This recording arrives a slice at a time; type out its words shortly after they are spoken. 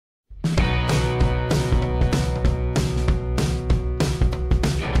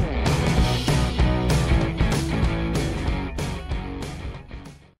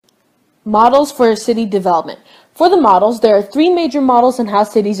Models for city development. For the models, there are three major models on how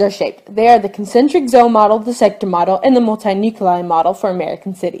cities are shaped. They are the concentric zone model, the sector model, and the multi-nuclei model for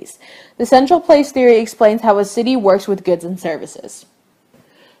American cities. The central place theory explains how a city works with goods and services.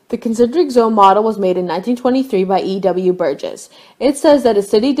 The concentric zone model was made in 1923 by E.W. Burgess. It says that a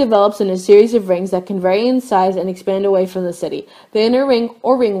city develops in a series of rings that can vary in size and expand away from the city. The inner ring,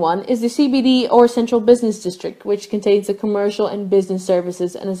 or ring 1, is the CBD or central business district, which contains the commercial and business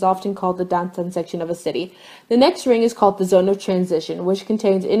services and is often called the downtown section of a city. The next ring is called the zone of transition, which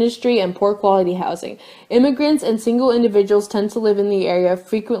contains industry and poor quality housing. Immigrants and single individuals tend to live in the area,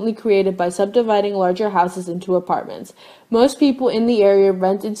 frequently created by subdividing larger houses into apartments. Most people in the area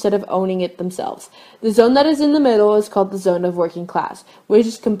rent instead of owning it themselves. The zone that is in the middle is called the zone of working class, which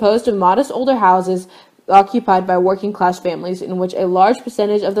is composed of modest older houses occupied by working class families, in which a large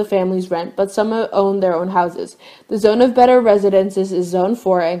percentage of the families rent, but some own their own houses. The zone of better residences is zone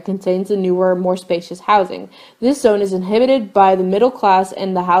 4 and contains the newer, more spacious housing. This zone is inhabited by the middle class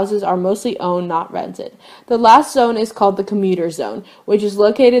and the houses are mostly owned, not rented. The last zone is called the commuter zone, which is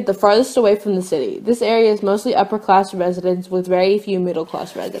located the farthest away from the city. This area is mostly upper class residents with very few middle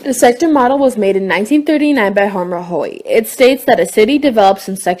class residents. The sector model was made in 1939 by Homer Hoy. It states that a city develops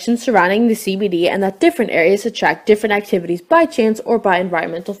in sections surrounding the CBD and that different areas attract different activities by chance or by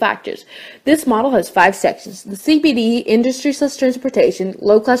environmental factors. This model has 5 sections: the CBD, industry/transportation,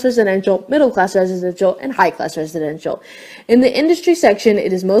 low-class residential, middle-class residential, and high-class residential. In the industry section,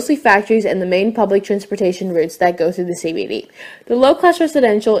 it is mostly factories and the main public transportation routes that go through the CBD. The low-class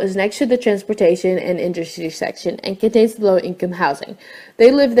residential is next to the transportation and industry section and contains the low-income housing. They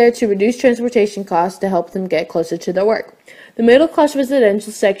live there to reduce transportation costs to help them get closer to their work. The middle-class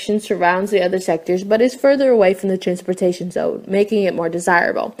residential section surrounds the other sectors, but is further away from the transportation zone, making it more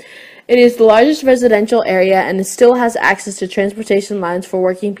desirable. It is the largest residential area and it still has access to transportation lines for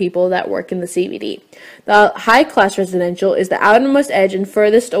working people that work in the CBD. The high-class residential is the outermost edge and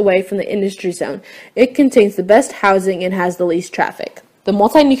furthest away from the industry zone. It contains the best housing and has the least traffic. The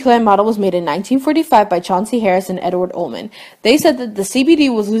multi-nuclei model was made in 1945 by Chauncey Harris and Edward Ullman. They said that the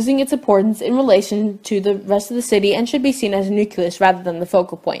CBD was losing its importance in relation to the rest of the city and should be seen as a nucleus rather than the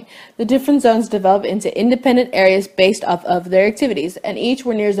focal point. The different zones developed into independent areas based off of their activities, and each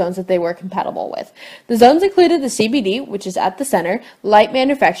were near zones that they were compatible with. The zones included the CBD, which is at the center, light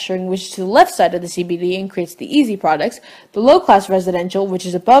manufacturing, which is to the left side of the CBD and creates the easy products, the low-class residential, which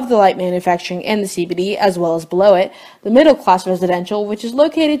is above the light manufacturing and the CBD, as well as below it, the middle-class residential, which is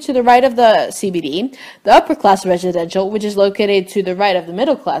located to the right of the CBD, the upper-class residential, which is located to the right of the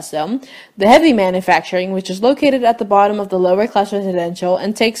middle-class zone, the heavy manufacturing, which is located at the bottom of the lower-class residential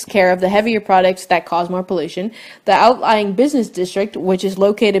and takes care of the heavier products that cause more pollution, the outlying business district, which is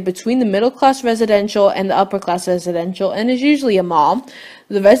located between the middle-class residential and the upper-class residential and is usually a mall,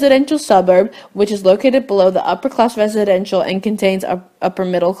 the residential suburb, which is located below the upper-class residential and contains upper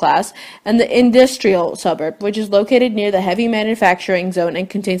middle class, and the industrial suburb, which is located near the heavy manufacturing zone and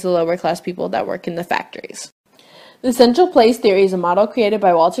contains the lower-class people that work in the factories. The central place theory is a model created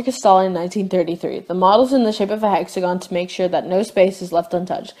by Walter Castella in 1933. The model is in the shape of a hexagon to make sure that no space is left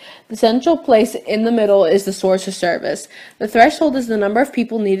untouched. The central place in the middle is the source of service. The threshold is the number of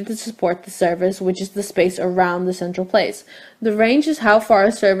people needed to support the service, which is the space around the central place. The range is how far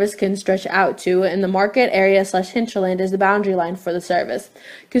a service can stretch out to, and the market area/hinterland is the boundary line for the service.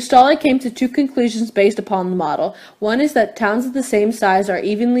 Castella came to 2 conclusions based upon the model. One is that towns of the same size are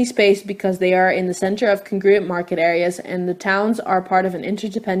evenly spaced because they are in the center of congruent market areas, and the towns are part of an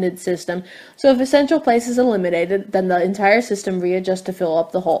interdependent system, so if a central place is eliminated, then the entire system readjusts to fill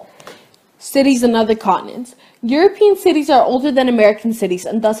up the hole. Cities and other continents. European cities are older than American cities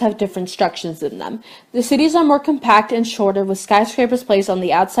and thus have different structures in them. The cities are more compact and shorter, with skyscrapers placed on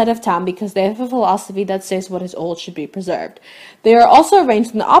the outside of town because they have a philosophy that says what is old should be preserved. They are also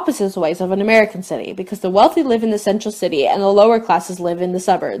arranged in the opposite ways of an American city because the wealthy live in the central city and the lower classes live in the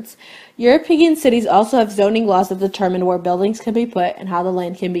suburbs. European cities also have zoning laws that determine where buildings can be put and how the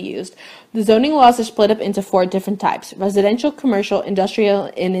land can be used. The zoning laws are split up into 4 different types: residential, commercial, industrial,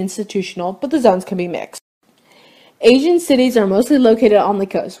 and institutional, but the zones can be mixed. Asian cities are mostly located on the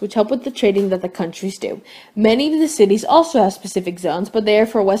coast, which help with the trading that the countries do. Many of the cities also have specific zones, but they are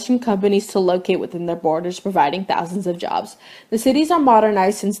for Western companies to locate within their borders, providing thousands of jobs. The cities are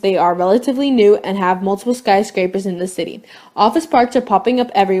modernized since they are relatively new and have multiple skyscrapers in the city. Office parks are popping up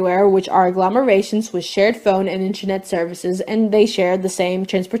everywhere, which are agglomerations with shared phone and internet services, and they share the same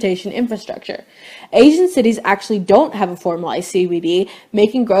transportation infrastructure. Asian cities actually don't have a formalized CBD,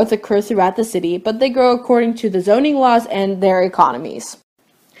 making growth occur throughout the city, but they grow according to the zoning laws and their economies.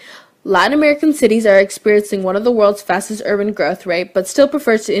 Latin American cities are experiencing one of the world's fastest urban growth rate, but still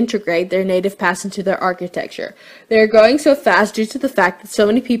prefer to integrate their native past into their architecture. They are growing so fast due to the fact that so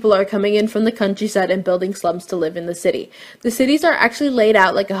many people are coming in from the countryside and building slums to live in the city. The cities are actually laid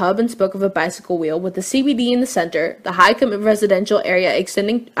out like a hub and spoke of a bicycle wheel, with the CBD in the center, the high-income residential area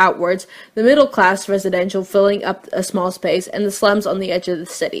extending outwards, the middle-class residential filling up a small space, and the slums on the edge of the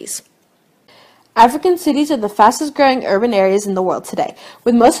cities. African cities are the fastest growing urban areas in the world today,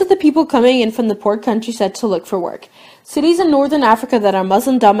 with most of the people coming in from the poor countryside to look for work. Cities in northern Africa that are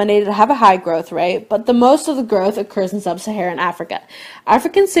Muslim-dominated have a high growth rate, but the most of the growth occurs in sub-Saharan Africa.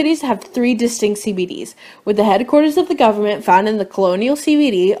 African cities have three distinct CBDs, with the headquarters of the government found in the colonial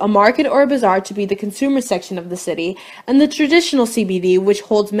CBD, a market or a bazaar to be the consumer section of the city, and the traditional CBD, which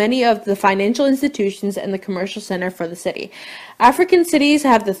holds many of the financial institutions and the commercial center for the city. African cities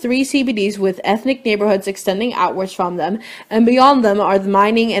have the three CBDs with ethnic neighborhoods extending outwards from them, and beyond them are the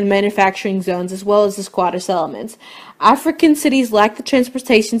mining and manufacturing zones as well as the squatter settlements. African cities lack the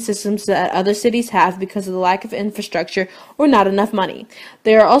transportation systems that other cities have because of the lack of infrastructure or not enough money.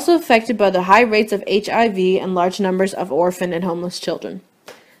 They are also affected by the high rates of HIV and large numbers of orphan and homeless children.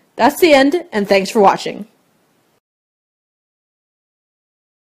 That's the end, and thanks for watching.